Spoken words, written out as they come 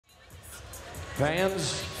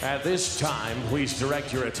Fans, at this time, please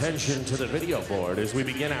direct your attention to the video board as we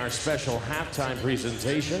begin our special halftime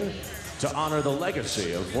presentation to honor the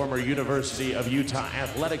legacy of former University of Utah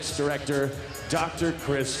Athletics Director, Dr.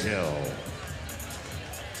 Chris Hill.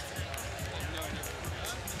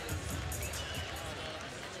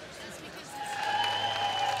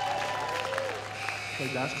 I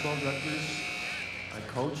played basketball at Rutgers, I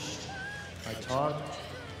coached, I taught,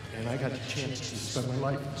 and I got the chance to spend my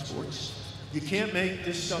life in sports. You can't make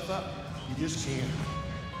this stuff up. You just can't.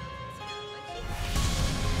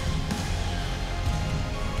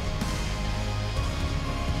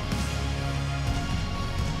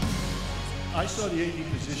 I saw the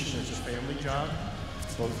AD position as a family job,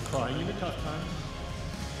 both crying in the tough times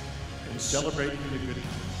and celebrating in the good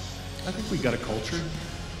times. I think we got a culture.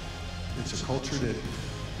 It's a culture that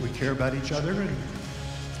we care about each other, and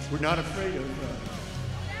we're not afraid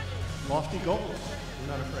of lofty goals.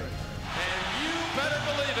 We're not afraid. And you better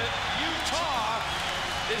believe it, Utah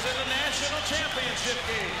is in the national championship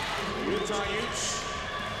game. Utah Utes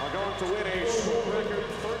are going to win a school record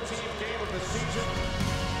 13th game of the season.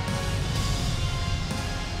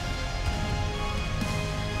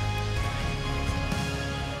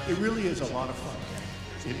 It really is a lot of fun.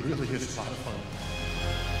 It really is a lot of fun.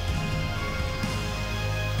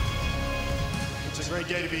 It's a great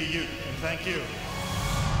day to be a Ute, and thank you.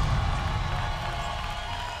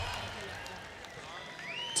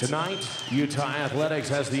 Tonight, Utah Athletics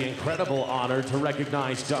has the incredible honor to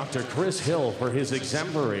recognize Dr. Chris Hill for his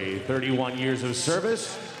exemplary 31 years of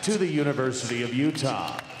service to the University of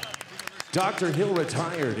Utah. Dr. Hill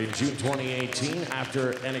retired in June 2018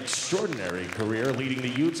 after an extraordinary career leading the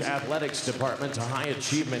Utes athletics department to high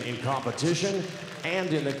achievement in competition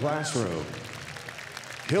and in the classroom.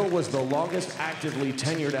 Hill was the longest actively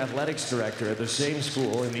tenured athletics director at the same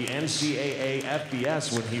school in the NCAA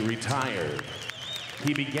FBS when he retired.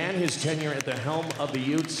 He began his tenure at the helm of the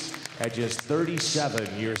Utes at just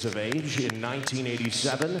 37 years of age in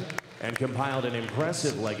 1987 and compiled an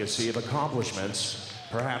impressive legacy of accomplishments,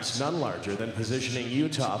 perhaps none larger than positioning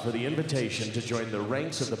Utah for the invitation to join the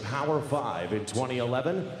ranks of the Power Five in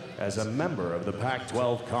 2011 as a member of the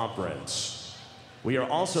Pac-12 Conference. We are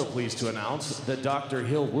also pleased to announce that Dr.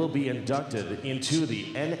 Hill will be inducted into the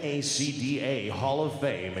NACDA Hall of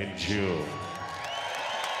Fame in June.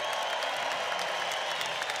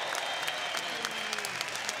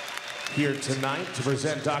 Here tonight to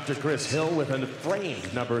present Dr. Chris Hill with a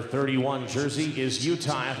framed number 31 jersey is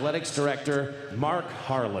Utah Athletics Director Mark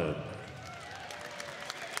Harlan.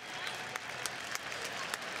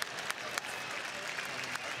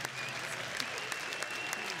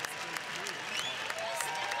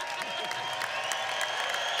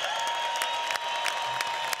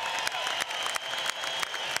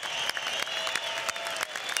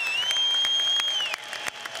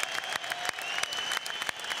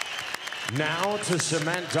 Now, to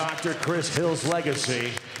cement Dr. Chris Hill's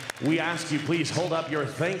legacy, we ask you please hold up your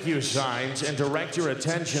thank you signs and direct your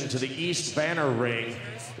attention to the East Banner Ring,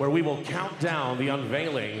 where we will count down the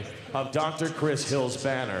unveiling of Dr. Chris Hill's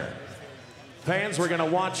banner. Fans, we're going to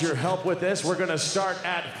want your help with this. We're going to start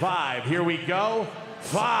at 5. Here we go.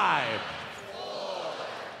 5.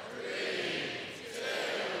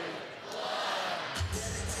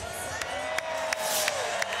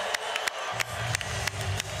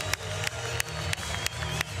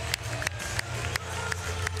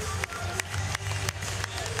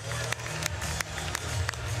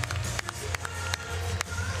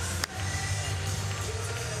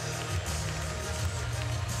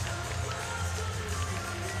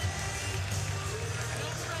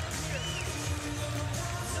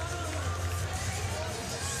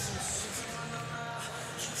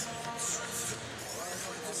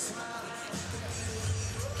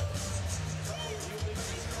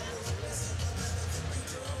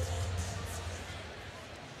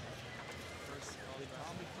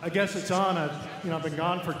 I guess it's on. I've been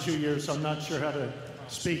gone for 2 years, so I'm not sure how to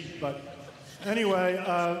speak. But anyway,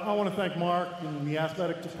 I want to thank Mark and the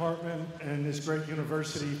athletic department and this great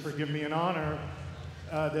university for giving me an honor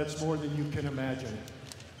that's more than you can imagine.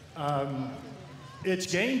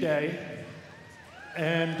 It's game day,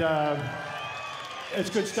 and it's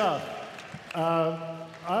good stuff.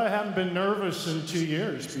 I haven't been nervous in 2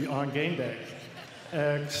 years on game day,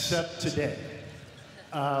 except today.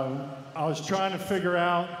 I was trying to figure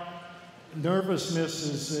out,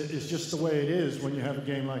 nervousness is just the way it is when you have a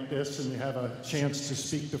game like this and you have a chance to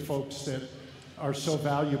speak to folks that are so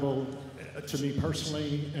valuable to me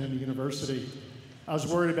personally and the university. I was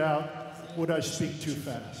worried about, would I speak too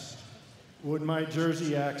fast? Would my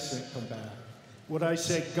Jersey accent come back? Would I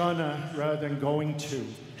say gonna rather than going to?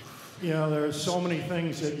 You know, there are so many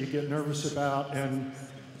things that you get nervous about, and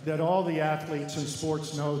that all the athletes in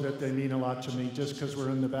sports know that they mean a lot to me. Just because we're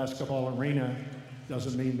in the basketball arena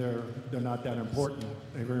doesn't mean they're not that important.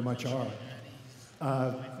 They very much are.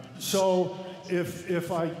 So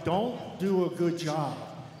if I don't do a good job,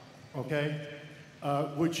 okay,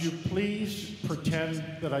 would you please pretend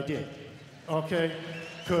that I did, okay?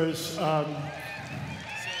 Because I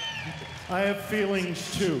have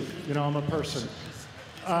feelings too, you know, I'm a person.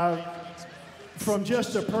 From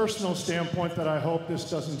just a personal standpoint, that I hope this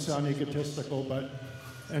doesn't sound egotistical,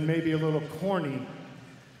 and maybe a little corny,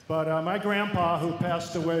 but my grandpa, who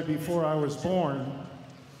passed away before I was born,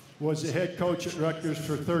 was the head coach at Rutgers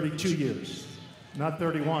for 32 years, not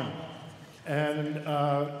 31. And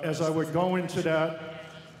as I would go into that,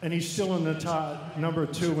 and he's still in the top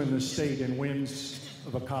 #2 in the state in wins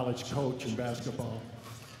of a college coach in basketball.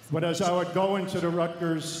 But as I would go into the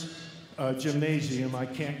Rutgers gymnasium, I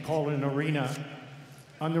can't call it an arena,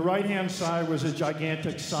 on the right-hand side was a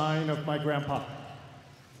gigantic sign of my grandpa.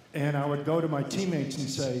 And I would go to my teammates and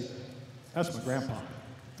say, that's my grandpa.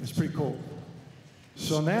 It's pretty cool.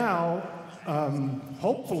 So now,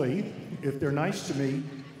 hopefully, if they're nice to me,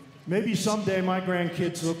 maybe someday my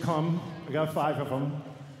grandkids will come, I got 5 of them,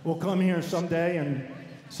 will come here someday and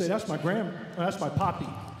say, that's my poppy.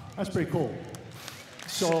 That's pretty cool.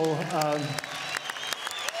 So,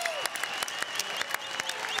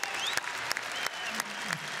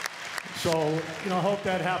 you know, I hope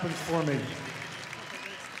that happens for me.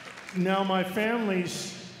 Now, my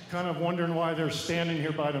family's kind of wondering why they're standing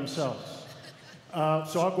here by themselves.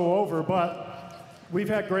 So I'll go over, but we've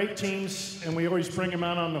had great teams, and we always bring them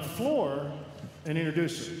out on the floor and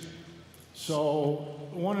introduce them. So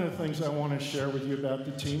one of the things I want to share with you about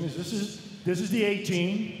the team is this is the A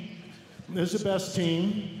team. This is the best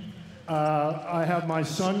team. I have my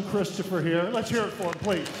son, Christopher, here. Let's hear it for him,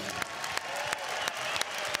 please.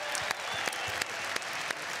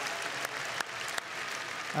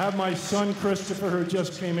 I have my son, Christopher, who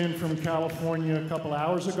just came in from California a couple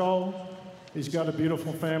hours ago. He's got a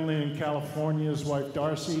beautiful family in California, his wife,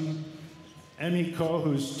 Darcy, Emiko,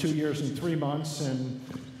 who's 2 years and 3 months, and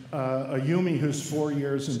Ayumi, who's 4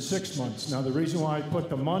 years and 6 months. Now, the reason why I put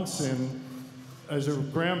the months in, as a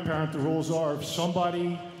grandparent, the rules are if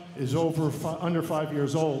somebody is under 5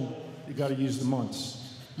 years old, you got to use the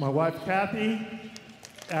months. My wife, Kathy,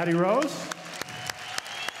 Addie Rose,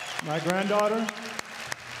 my granddaughter,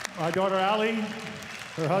 my daughter, Allie,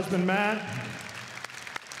 her husband, Matt,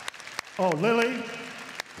 Lily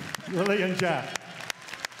and Jack.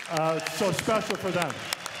 So special for them.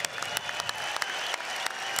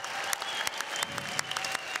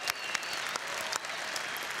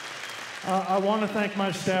 I want to thank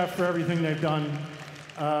my staff for everything they've done.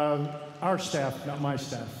 Our staff, not my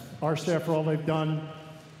staff. Our staff for all they've done.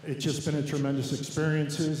 It's just been a tremendous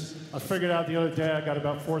experiences. I figured out the other day I got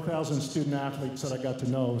about 4,000 student athletes that I got to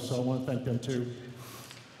know, so I want to thank them too.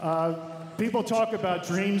 People talk about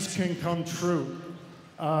dreams can come true.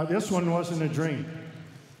 This one wasn't a dream.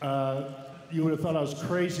 You would have thought I was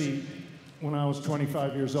crazy when I was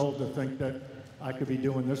 25 years old to think that I could be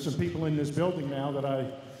doing this. There's some people in this building now that I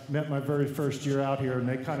met my very first year out here, and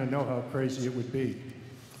they kind of know how crazy it would be.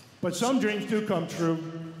 But some dreams do come true.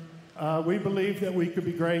 We believe that we could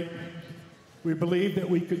be great. We believe that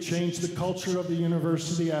we could change the culture of the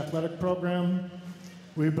university athletic program.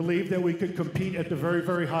 We believe that we could compete at the very,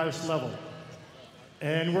 very highest level.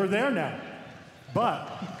 And we're there now. But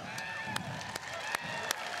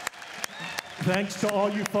thanks to all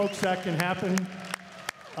you folks, that can happen.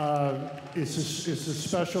 It's a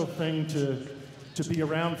special thing to be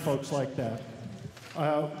around folks like that.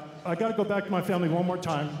 I got to go back to my family one more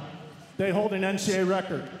time. They hold an NCAA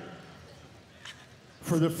record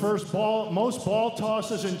for the most ball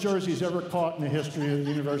tosses and jerseys ever caught in the history of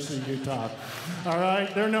the University of Utah. All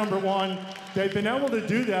right, they're #1. They've been able to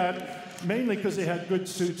do that mainly because they had good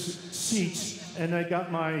seats, and they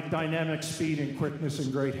got my dynamic speed and quickness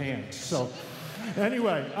and great hands. So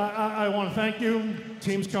anyway, I want to thank you.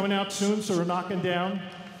 Team's coming out soon, so we're knocking down.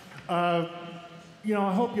 You know,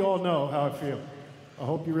 I hope you all know how I feel. I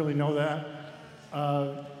hope you really know that.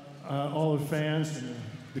 All the fans, and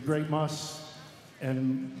the great Muss,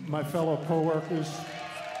 and my fellow coworkers,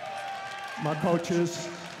 my coaches.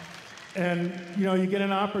 And, you know, you get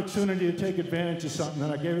an opportunity to take advantage of something,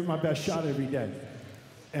 and I gave it my best shot every day.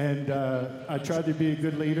 And I tried to be a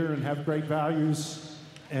good leader and have great values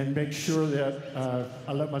and make sure that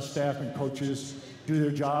I let my staff and coaches do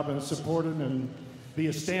their job and support them and be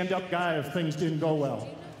a stand-up guy if things didn't go well.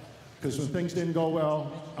 Because when things didn't go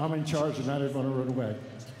well, I'm in charge and not everyone run away.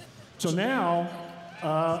 So now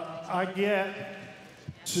I get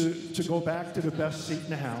to go back to the best seat in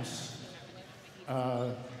the house.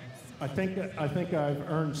 I think I've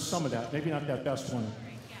earned some of that, maybe not that best one.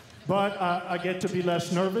 But I get to be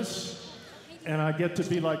less nervous, and I get to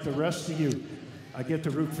be like the rest of you. I get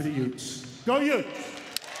to root for the Utes. Go Utes!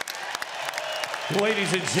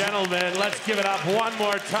 Ladies and gentlemen, let's give it up one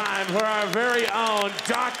more time for our very own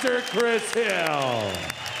Dr. Chris Hill.